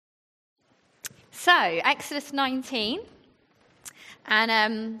So, Exodus 19.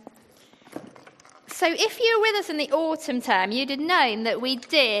 And so if you were with us in the autumn term, you'd have known that we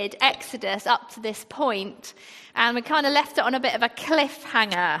did Exodus up to this point, and we kind of left it on a bit of a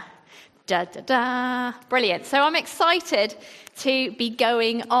cliffhanger. Da-da-da. Brilliant. So I'm excited to be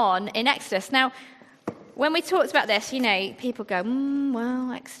going on in Exodus. Now, when we talked about this, people go,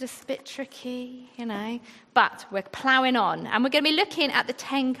 well, Exodus is a bit tricky, But we're ploughing on, and we're going to be looking at the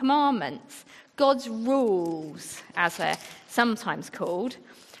Ten Commandments, God's rules, as they're sometimes called.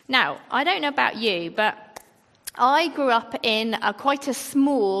 Now, I don't know about you, but I grew up in quite a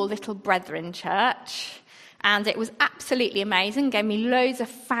small little Brethren church, and it was absolutely amazing, gave me loads of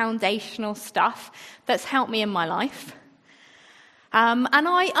foundational stuff that's helped me in my life. And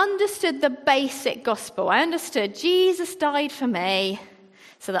I understood the basic gospel. I understood Jesus died for me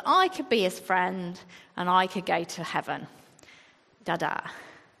so that I could be his friend and I could go to heaven. Da-da.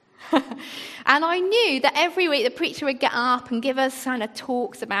 And I knew that every week the preacher would get up and give us kind of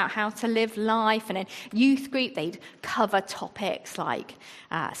talks about how to live life. And in youth group, they'd cover topics like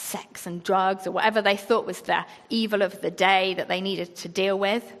sex and drugs or whatever they thought was the evil of the day that they needed to deal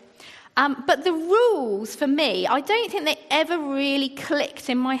with. But the rules, for me, I don't think they ever really clicked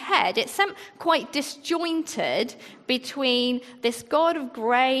in my head. It seemed quite disjointed between this God of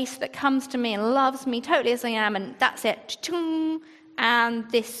grace that comes to me and loves me totally as I am, and that's it, and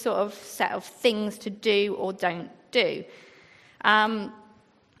this sort of set of things to do or don't do. And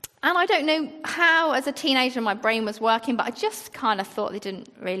I don't know how, as a teenager, my brain was working, but I just kind of thought they didn't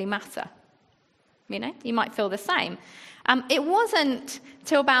really matter. You might feel the same. It wasn't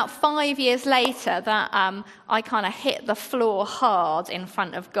till about 5 years later that I kind of hit the floor hard in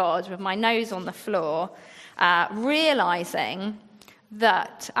front of God with my nose on the floor, realizing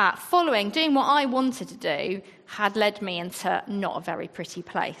that doing what I wanted to do had led me into not a very pretty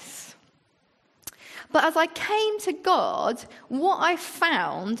place. But as I came to God, what I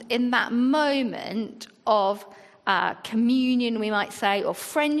found in that moment of communion, we might say, or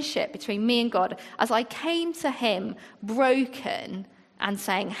friendship between me and God, as I came to him broken and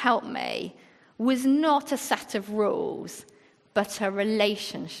saying, help me, was not a set of rules, but a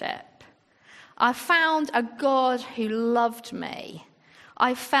relationship. I found a God who loved me.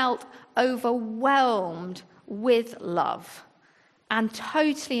 I felt overwhelmed with love and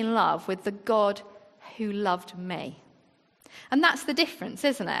totally in love with the God who loved me. And that's the difference,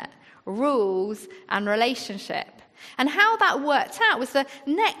 isn't it? Rules and relationship. And how that worked out was the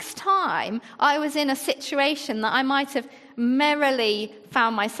next time I was in a situation that I might have merrily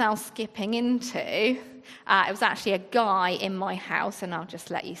found myself skipping into. It was actually a guy in my house, and I'll just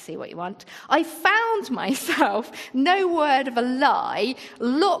let you see what you want. I found myself, no word of a lie,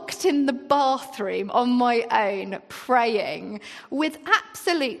 locked in the bathroom on my own, praying with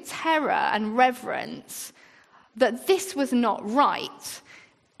absolute terror and reverence that this was not right.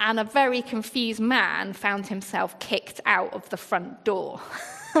 And a very confused man found himself kicked out of the front door.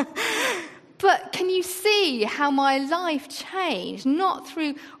 But can you see how my life changed? Not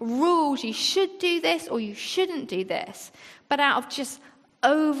through rules, you should do this or you shouldn't do this, but out of just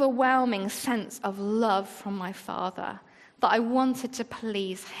overwhelming sense of love from my Father, that I wanted to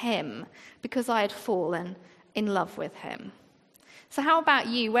please him because I had fallen in love with him. So how about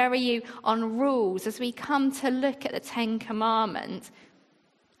you? Where are you on rules as we come to look at the Ten Commandments?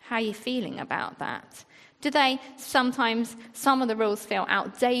 How are you feeling about that? Do they sometimes, some of the rules feel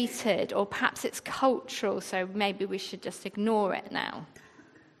outdated, or perhaps it's cultural, so maybe we should just ignore it now?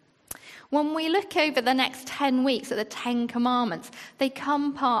 When we look over the next 10 weeks at the Ten Commandments, they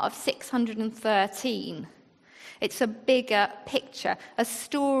come part of 613. It's a bigger picture, a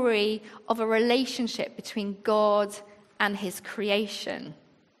story of a relationship between God and his creation.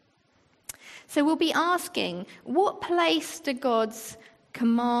 So we'll be asking, what place do God's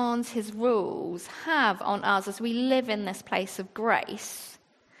commands, his rules, have on us as we live in this place of grace?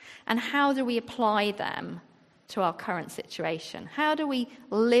 And how do we apply them to our current situation? How do we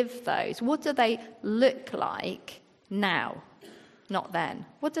live those? What do they look like now, not then?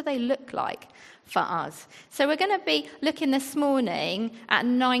 What do they look like for us? So we're going to be looking this morning at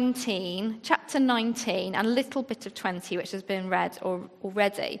chapter 19, and a little bit of 20, which has been read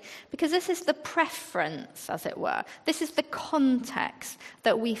already, because this is the preference, as it were. This is the context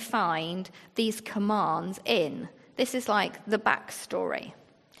that we find these commands in. This is like the backstory.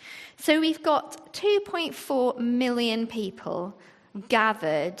 So we've got 2.4 million people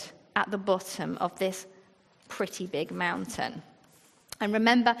gathered at the bottom of this pretty big mountain. And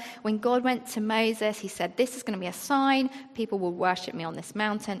remember, when God went to Moses, he said, this is going to be a sign. People will worship me on this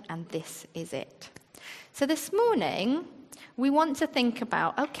mountain, and this is it. So this morning, we want to think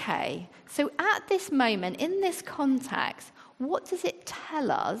about, okay, so at this moment, in this context, what does it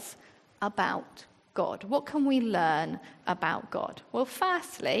tell us about God? What can we learn about God? Well,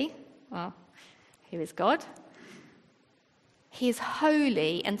 firstly, who is God? He is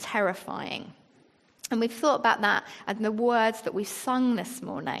holy and terrifying. And we've thought about that and the words that we sung this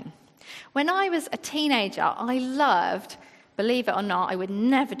morning. When I was a teenager, I loved, believe it or not, I would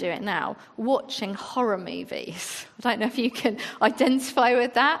never do it now, watching horror movies. I don't know if you can identify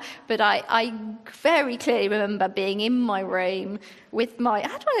with that, but I very clearly remember being in my room with I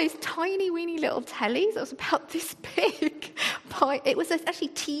had one of those tiny, weeny little tellies that was about this big. It was actually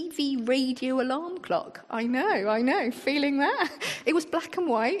TV radio alarm clock. I know, feeling that. It was black and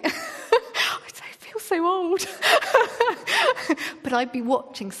white. I feel so old. But I'd be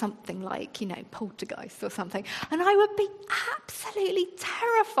watching something like, Poltergeist or something, and I would be absolutely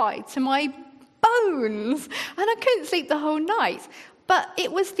terrified to my bones, and I couldn't sleep the whole night. But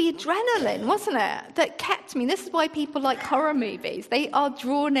it was the adrenaline, wasn't it, that kept me. This is why people like horror movies. They are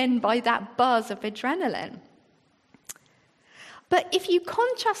drawn in by that buzz of adrenaline. But if you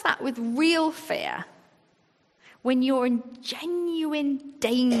contrast that with real fear, when you're in genuine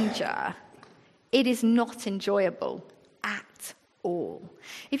danger, it is not enjoyable at all.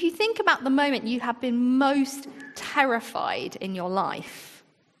 If you think about the moment you have been most terrified in your life,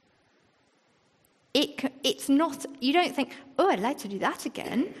 it's not, you don't think, I'd like to do that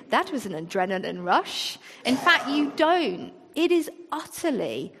again. That was an adrenaline rush. In fact, you don't. It is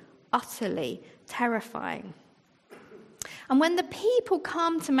utterly, utterly terrifying. And when the people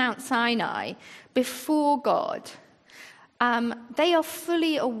come to Mount Sinai before God, they are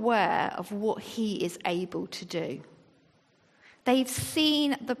fully aware of what he is able to do. They've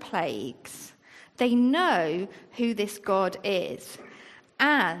seen the plagues. They know who this God is.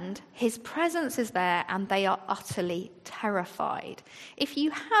 And his presence is there, and they are utterly terrified. If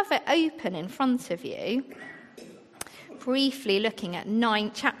you have it open in front of you, briefly looking at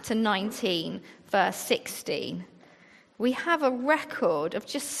chapter 19, verse 16, we have a record of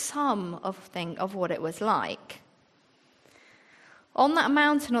just some of what it was like. On that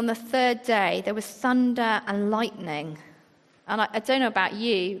mountain on the third day, there was thunder and lightning. And I don't know about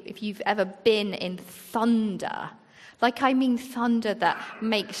you, if you've ever been in thunder. Thunder that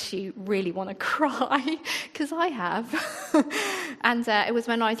makes you really want to cry, because I have. And it was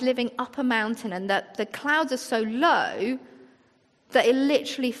when I was living up a mountain, and the clouds are so low that it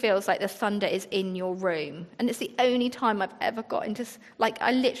literally feels like the thunder is in your room. And it's the only time I've ever got into,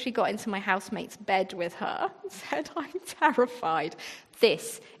 I literally got into my housemate's bed with her and said, I'm terrified.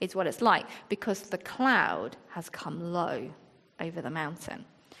 This is what it's like, because the cloud has come low over the mountain.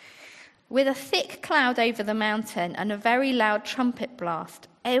 With a thick cloud over the mountain and a very loud trumpet blast,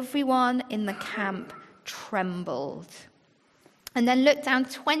 everyone in the camp trembled. And then look down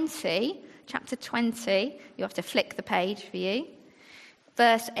chapter 20. You have to flick the page for you.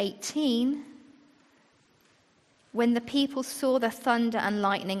 Verse 18. When the people saw the thunder and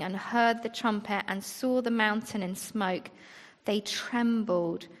lightning and heard the trumpet and saw the mountain in smoke, they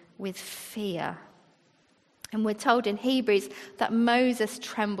trembled with fear. And we're told in Hebrews that Moses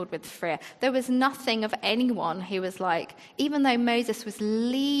trembled with fear. There was nothing of anyone who was even though Moses was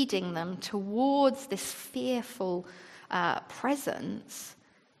leading them towards this fearful presence,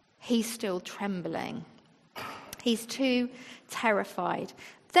 he's still trembling. He's too terrified.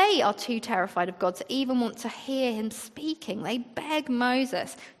 They are too terrified of God to even want to hear him speaking. They beg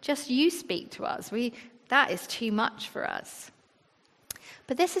Moses, just you speak to us. That is too much for us.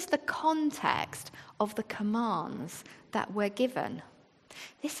 But this is the context of the commands that we're given.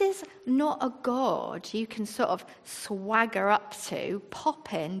 This is not a God you can sort of swagger up to,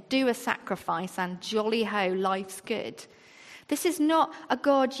 pop in, do a sacrifice, and jolly ho, life's good. This is not a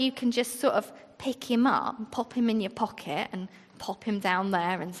God you can just sort of pick him up, pop him in your pocket, and pop him down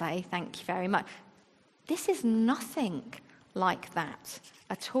there and say, thank you very much. This is nothing like that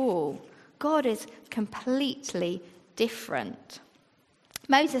at all. God is completely different.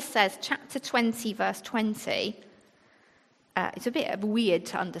 Moses says, chapter 20, verse 20, it's a bit weird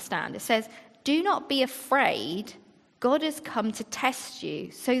to understand. It says, do not be afraid. God has come to test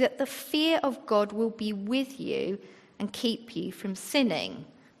you so that the fear of God will be with you and keep you from sinning.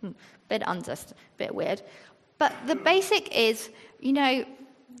 Bit weird. But the basic is, the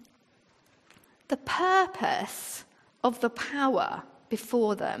purpose of the power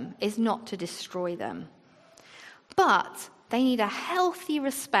before them is not to destroy them. But they need a healthy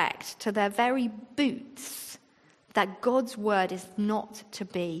respect to their very boots that God's word is not to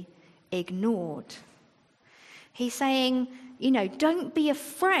be ignored. He's saying, don't be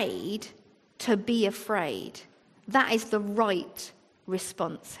afraid to be afraid. That is the right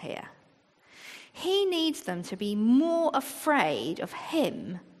response here. He needs them to be more afraid of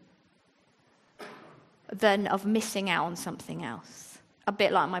him than of missing out on something else. A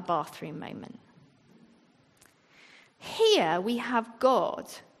bit like my bathroom moment. Here we have God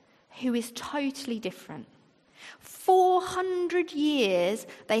who is totally different. 400 years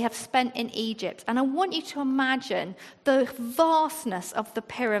they have spent in Egypt. And I want you to imagine the vastness of the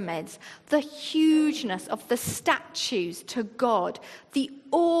pyramids, the hugeness of the statues to God, the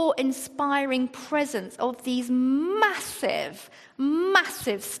awe-inspiring presence of these massive,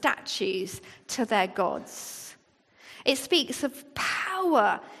 massive statues to their gods. It speaks of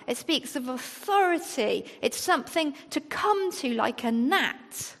power. It speaks of authority. It's something to come to like a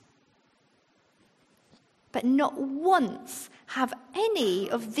gnat. But not once have any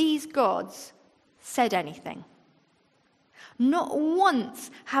of these gods said anything. Not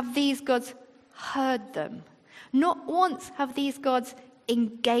once have these gods heard them. Not once have these gods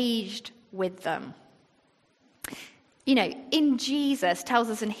engaged with them. You know, in Jesus, tells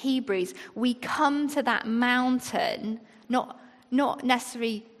us in Hebrews, we come to that mountain, not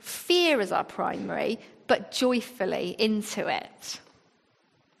necessarily fear as our primary, but joyfully into it.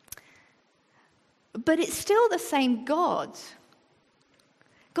 But it's still the same God.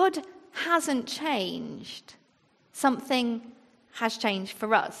 God hasn't changed. Something has changed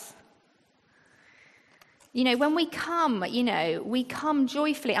for us. You know, when we come, we come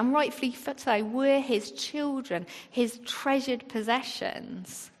joyfully, and rightfully so. We're his children, his treasured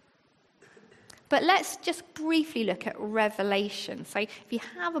possessions. But let's just briefly look at Revelation. So if you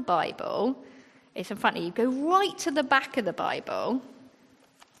have a Bible, it's in front of you. Go right to the back of the Bible.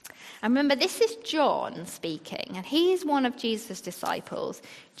 And remember, this is John speaking, and he's one of Jesus' disciples.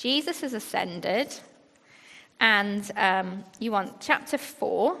 Jesus has ascended, and you want chapter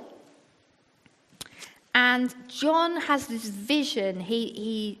 4. And John has this vision,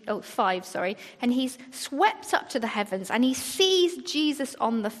 5, and he's swept up to the heavens, and he sees Jesus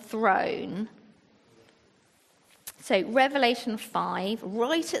on the throne. So Revelation 5,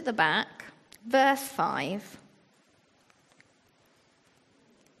 right at the back, verse 5.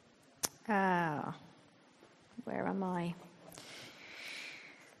 Where am I?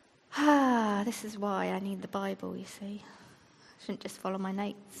 This is why I need the Bible, you see. I shouldn't just follow my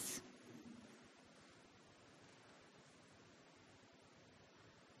notes.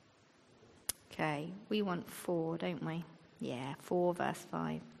 Okay, we want 4, don't we? Yeah, 4 verse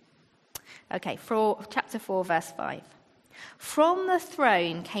 5. Okay, chapter 4 verse 5. From the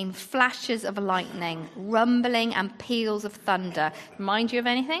throne came flashes of lightning, rumbling and peals of thunder. Remind you of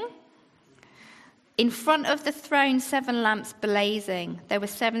anything? In front of the throne, 7 lamps blazing. There were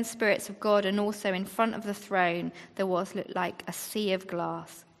 7 spirits of God, and also in front of the throne there looked like a sea of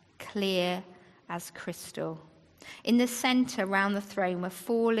glass, clear as crystal. In the center, round the throne, were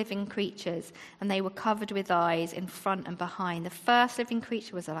 4 living creatures, and they were covered with eyes in front and behind. The first living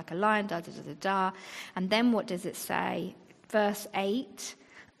creature was like a lion, and then what does it say? Verse 8,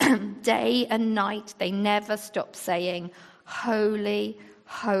 day and night they never stop saying, holy,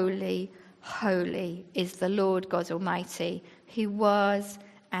 holy, holy is the Lord God Almighty, who was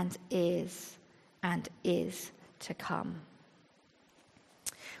and is to come.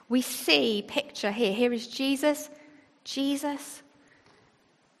 We see picture here. Here is Jesus.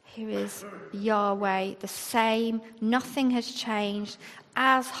 Here is Yahweh, the same. Nothing has changed.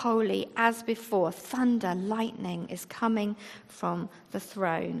 As holy as before. Thunder, lightning is coming from the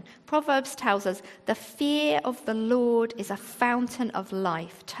throne. Proverbs tells us the fear of the Lord is a fountain of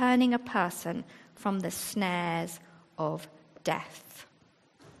life, turning a person from the snares of death.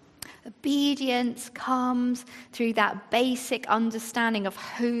 Obedience comes through that basic understanding of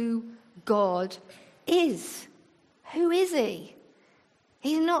who God is. Who is he?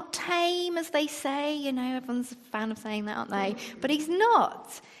 He's not tame, as they say. Everyone's a fan of saying that, aren't they? But he's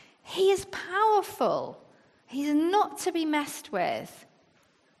not. He is powerful. He's not to be messed with.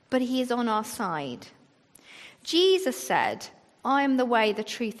 But he is on our side. Jesus said, I am the way, the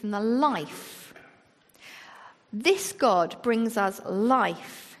truth, and the life. This God brings us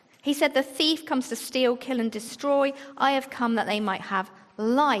life. He said, the thief comes to steal, kill, and destroy. I have come that they might have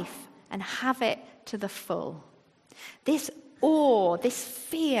life and have it to the full. This awe, this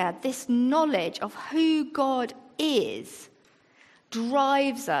fear, this knowledge of who God is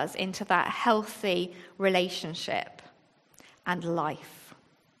drives us into that healthy relationship and life.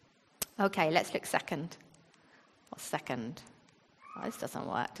 Okay, let's look second. What's second? Oh, this doesn't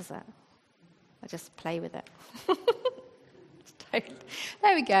work, does it? I just play with it.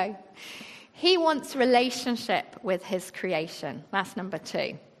 There we go. He wants relationship with his creation. That's number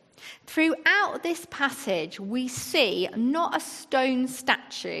 2. Throughout this passage, we see not a stone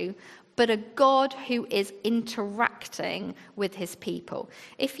statue, but a God who is interacting with his people.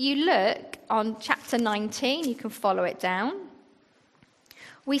 If you look on chapter 19, you can follow it down.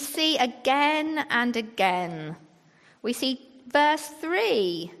 We see again and again. We see verse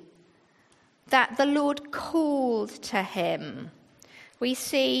 3, that the Lord called to him. We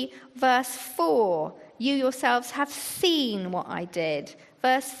see verse 4, you yourselves have seen what I did.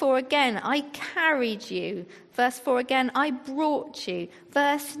 Verse 4 again, I carried you. Verse 4 again, I brought you.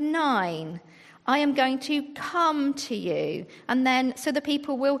 Verse 9, I am going to come to you. And then, so the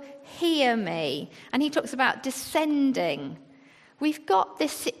people will hear me. And he talks about descending. We've got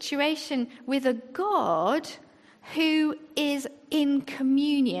this situation with a God who is in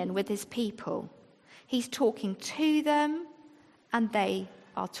communion with his people. He's talking to them, and they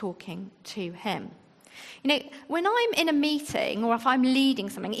are talking to him. You know, when I'm in a meeting or if I'm leading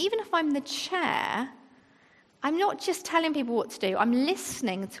something, even if I'm the chair, I'm not just telling people what to do. I'm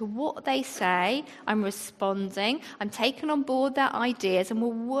listening to what they say. I'm responding. I'm taking on board their ideas, and we're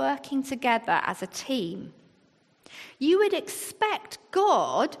working together as a team. You would expect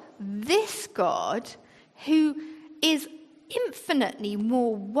God, this God, who is infinitely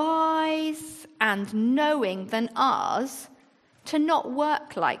more wise and knowing than us, to not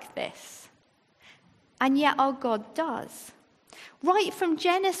work like this. And yet our God does. Right from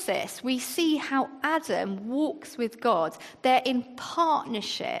Genesis, we see how Adam walks with God. They're in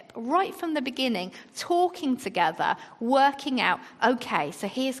partnership right from the beginning, talking together, working out, okay, so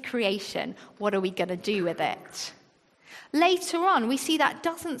here's creation. What are we going to do with it? Later on, we see that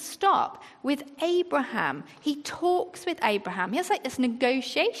doesn't stop with Abraham. He talks with Abraham. He has like this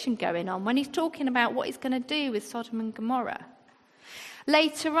negotiation going on when he's talking about what he's going to do with Sodom and Gomorrah.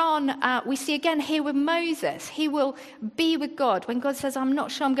 Later on, we see again here with Moses. He will be with God. When God says, I'm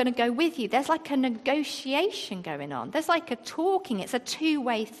not sure I'm going to go with you, there's like a negotiation going on. There's like a talking. It's a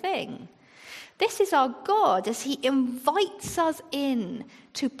two-way thing. This is our God as he invites us in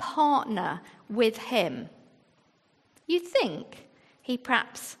to partner with him. You'd think he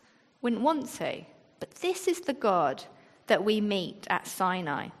perhaps wouldn't want to, but this is the God that we meet at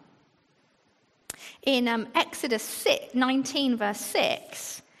Sinai. In Exodus 19, verse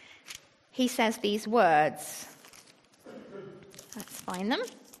 6, he says these words. Let's find them.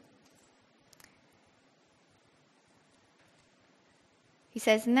 He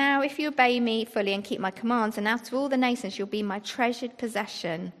says, now if you obey me fully and keep my commands, and out of all the nations you'll be my treasured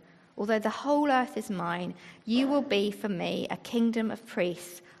possession. Although the whole earth is mine, you will be for me a kingdom of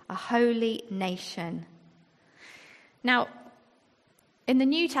priests, a holy nation. Now, in the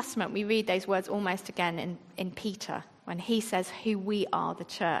New Testament, we read those words almost again in Peter, when he says who we are, the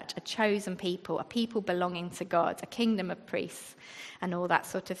church, a chosen people, a people belonging to God, a kingdom of priests, and all that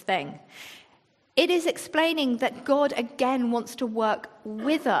sort of thing. It is explaining that God again wants to work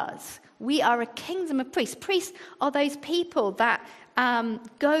with us. We are a kingdom of priests. Priests are those people that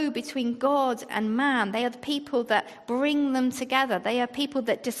go between God and man. They are the people that bring them together. They are people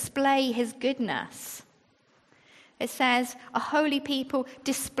that display his goodness. It says, a holy people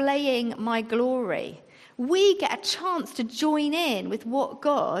displaying my glory. We get a chance to join in with what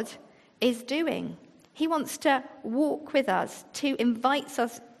God is doing. He wants to walk with us, to invite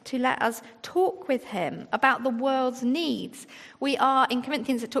us, to let us talk with him about the world's needs. We are, in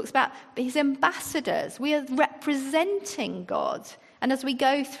Corinthians, it talks about his ambassadors. We are representing God. And as we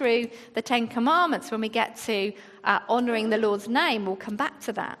go through the Ten Commandments, when we get to honouring the Lord's name, we'll come back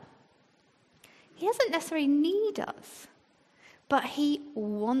to that. He doesn't necessarily need us, but he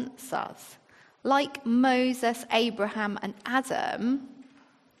wants us. Like Moses, Abraham, and Adam,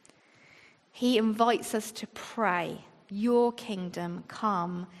 he invites us to pray, your kingdom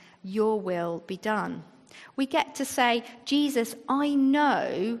come, your will be done. We get to say, Jesus, I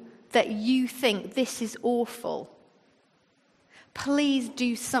know that you think this is awful. Please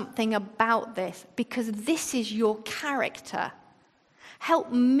do something about this, because this is your character.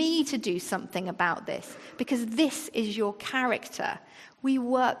 Help me to do something about this, because this is your character. We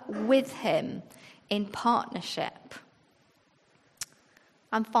work with him in partnership.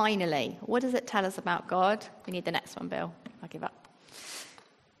 And finally, what does it tell us about God? We need the next one, Bill. I'll give up.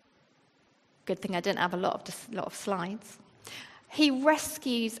 Good thing I didn't have a lot of slides. He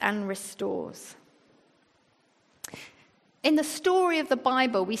rescues and restores. In the story of the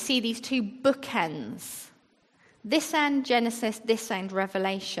Bible, we see these two bookends. This end Genesis, this end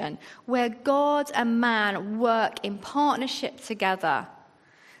Revelation, where God and man work in partnership together.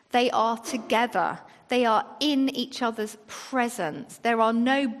 They are together. They are in each other's presence. There are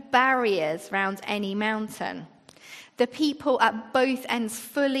no barriers around any mountain. The people at both ends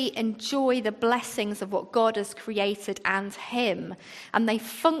fully enjoy the blessings of what God has created and him. And they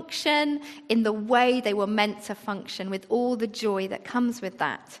function in the way they were meant to function, with all the joy that comes with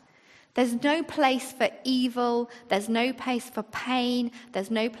that. There's no place for evil. There's no place for pain.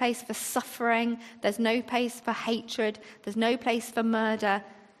 There's no place for suffering. There's no place for hatred. There's no place for murder.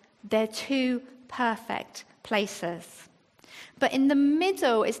 They're two perfect places. But in the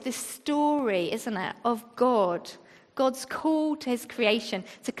middle is this story, isn't it, of God's call to his creation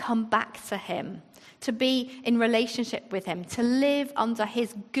to come back to him, to be in relationship with him, to live under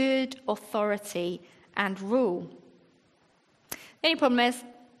his good authority and rule. The only problem is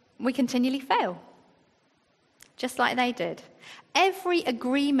we continually fail, just like they did. Every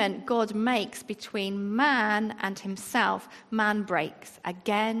agreement God makes between man and himself, man breaks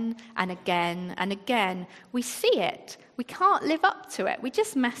again and again and again. We see it. We can't live up to it. We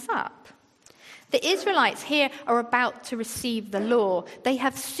just mess up. The Israelites here are about to receive the law. They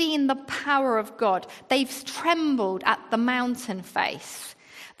have seen the power of God. They've trembled at the mountain face.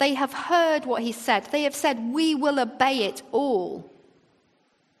 They have heard what he said. They have said, "We will obey it all."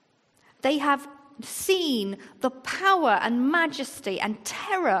 They have seen the power and majesty and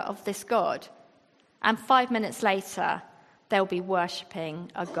terror of this God. And 5 minutes later, they'll be worshipping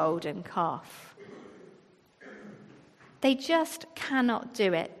a golden calf. They just cannot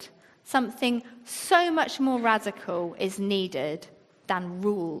do it. Something so much more radical is needed than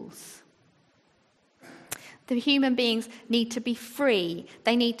rules. The human beings need to be free.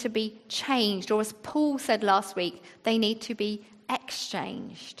 They need to be changed. Or as Paul said last week, they need to be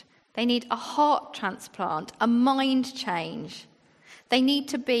exchanged. They need a heart transplant, a mind change. They need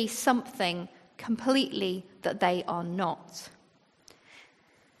to be something completely that they are not.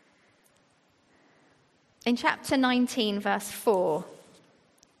 In chapter 19, verse 4,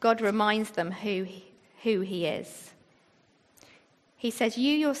 God reminds them who he is. He says,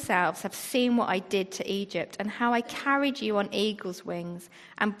 "You yourselves have seen what I did to Egypt and how I carried you on eagle's wings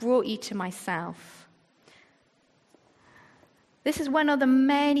and brought you to myself." This is one of the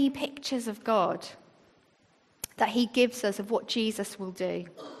many pictures of God that he gives us of what Jesus will do.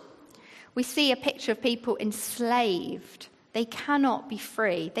 We see a picture of people enslaved. They cannot be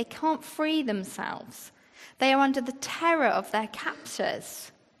free. They can't free themselves. They are under the terror of their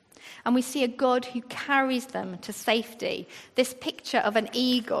captors. And we see a God who carries them to safety. This picture of an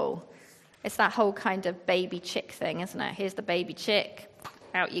eagle, it's that whole kind of baby chick thing, isn't it? Here's the baby chick.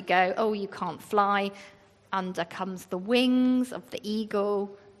 Out you go. Oh, you can't fly. Under comes the wings of the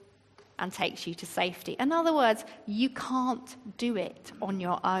eagle and takes you to safety. In other words, you can't do it on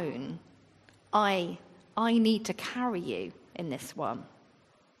your own. I need to carry you in this one.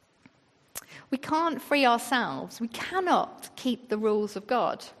 We can't free ourselves. We cannot keep the rules of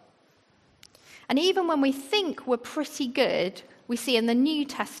God. And even when we think we're pretty good, we see in the New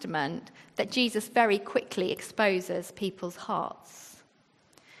Testament that Jesus very quickly exposes people's hearts.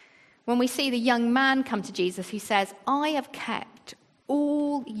 When we see the young man come to Jesus who says, "I have kept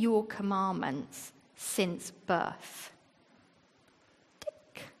all your commandments since birth."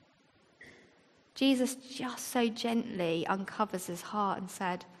 Tick. Jesus just so gently uncovers his heart and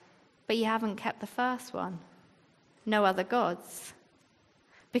said, "But you haven't kept the first one. No other gods."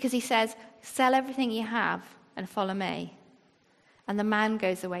 Because he says, "Sell everything you have and follow me." And the man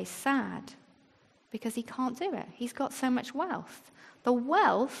goes away sad because he can't do it. He's got so much wealth. The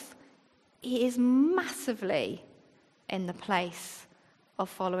wealth is massively in the place of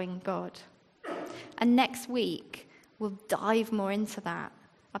following God. And next week, we'll dive more into that,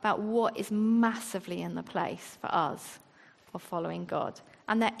 about what is massively in the place for us of following God.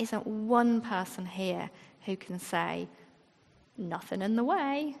 And there isn't one person here who can say, "Nothing in the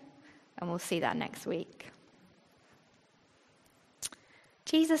way." And we'll see that next week.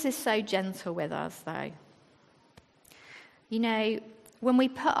 Jesus is so gentle with us, though. You know, when we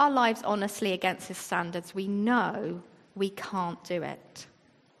put our lives honestly against his standards, we know we can't do it.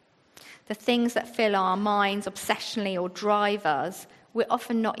 The things that fill our minds obsessionally or drive us, we're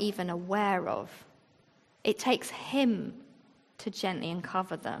often not even aware of. It takes him to gently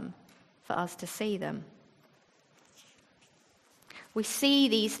uncover them for us to see them. We see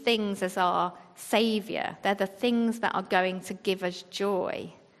these things as our saviour. They're the things that are going to give us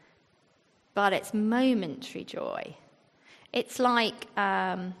joy. But it's momentary joy. It's like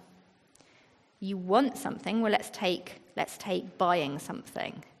you want something. Well, let's take buying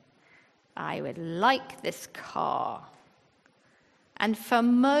something. I would like this car. And for a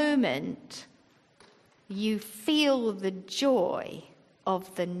moment, you feel the joy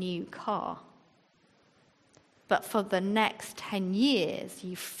of the new car. but for the next 10 years,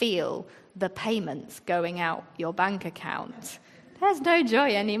 you feel the payments going out your bank account. There's no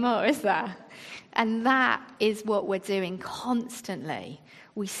joy anymore, is there? And that is what we're doing constantly.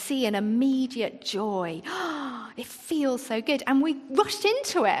 We see an immediate joy. It feels so good. And we rush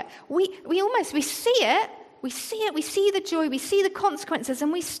into it. We see it. We see the joy, we see the consequences,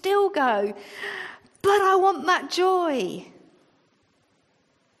 and we still go, but I want that joy.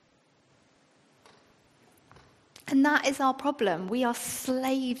 And that is our problem. We are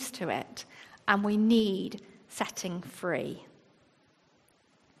slaves to it, and we need setting free.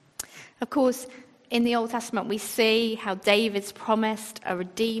 Of course, in the Old Testament, we see how David's promised a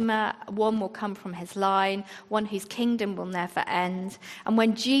redeemer. One will come from his line, one whose kingdom will never end. And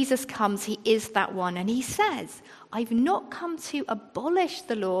when Jesus comes, he is that one. And he says, I've not come to abolish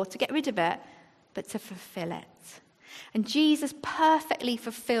the law, to get rid of it, but to fulfill it. And Jesus perfectly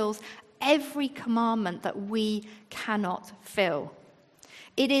fulfills every commandment that we cannot fill.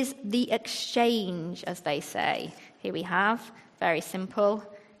 It is the exchange, as they say. Here we have, very simple.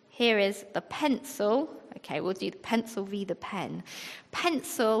 Here is the pencil. Okay, we'll do the pencil v. the pen.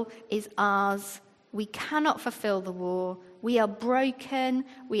 Pencil is ours. We cannot fulfill the law. We are broken.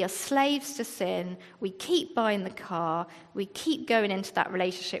 We are slaves to sin. We keep buying the car. We keep going into that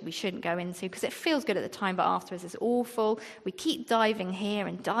relationship we shouldn't go into because it feels good at the time, but afterwards it's awful. We keep diving here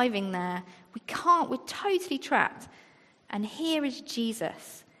and diving there. We're totally trapped. And here is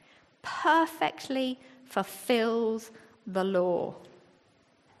Jesus, perfectly fulfills the law.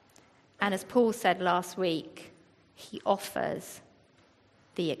 And as Paul said last week, he offers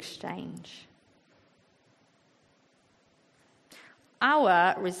the exchange.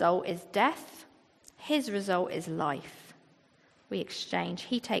 Our result is death. His result is life. We exchange.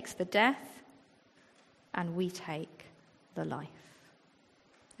 He takes the death and we take the life.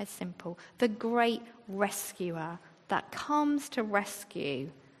 It's simple. The great rescuer that comes to rescue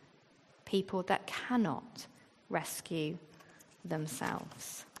people that cannot rescue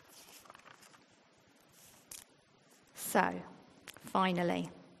themselves. So, finally,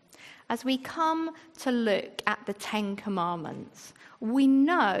 as we come to look at the 10 Commandments, we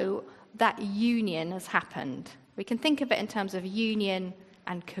know that union has happened. We can think of it in terms of union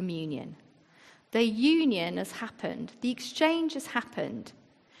and communion. The union has happened. The exchange has happened.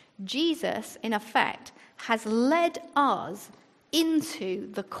 Jesus, in effect, has led us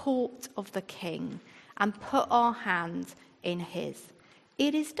into the court of the King and put our hands in his.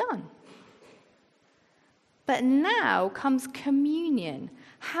 It is done. But now comes communion.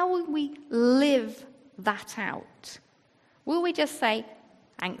 How will we live that out? Will we just say,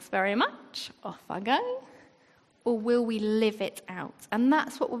 thanks very much, off I go? Or will we live it out? And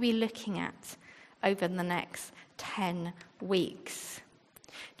that's what we'll be looking at over the next 10 weeks.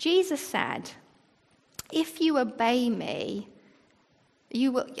 Jesus said, if you obey me,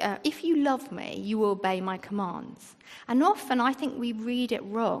 if you love me, you will obey my commands. And often I think we read it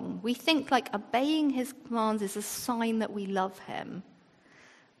wrong. We think like obeying his commands is a sign that we love him.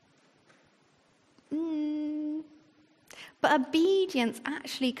 But obedience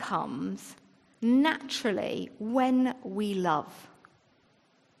actually comes naturally when we love.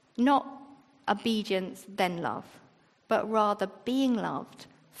 Not obedience then love, but rather being loved,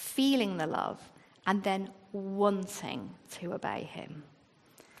 feeling the love, and then wanting to obey him.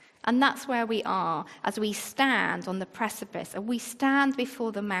 And that's where we are as we stand on the precipice, and we stand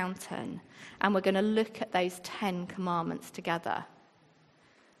before the mountain, and we're going to look at those 10 commandments together.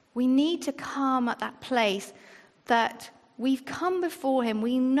 We need to come at that place that we've come before him,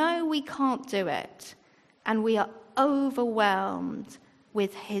 we know we can't do it, and we are overwhelmed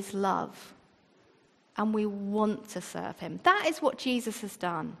with his love, and we want to serve him. That is what Jesus has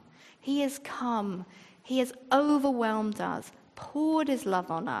done. He has come, he has overwhelmed us, poured his love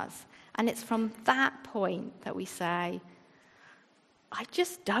on us. And it's from that point that we say, I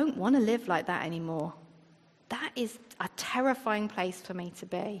just don't want to live like that anymore. That is a terrifying place for me to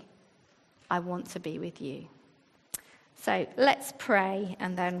be. I want to be with you. So let's pray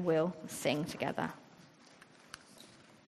and then we'll sing together.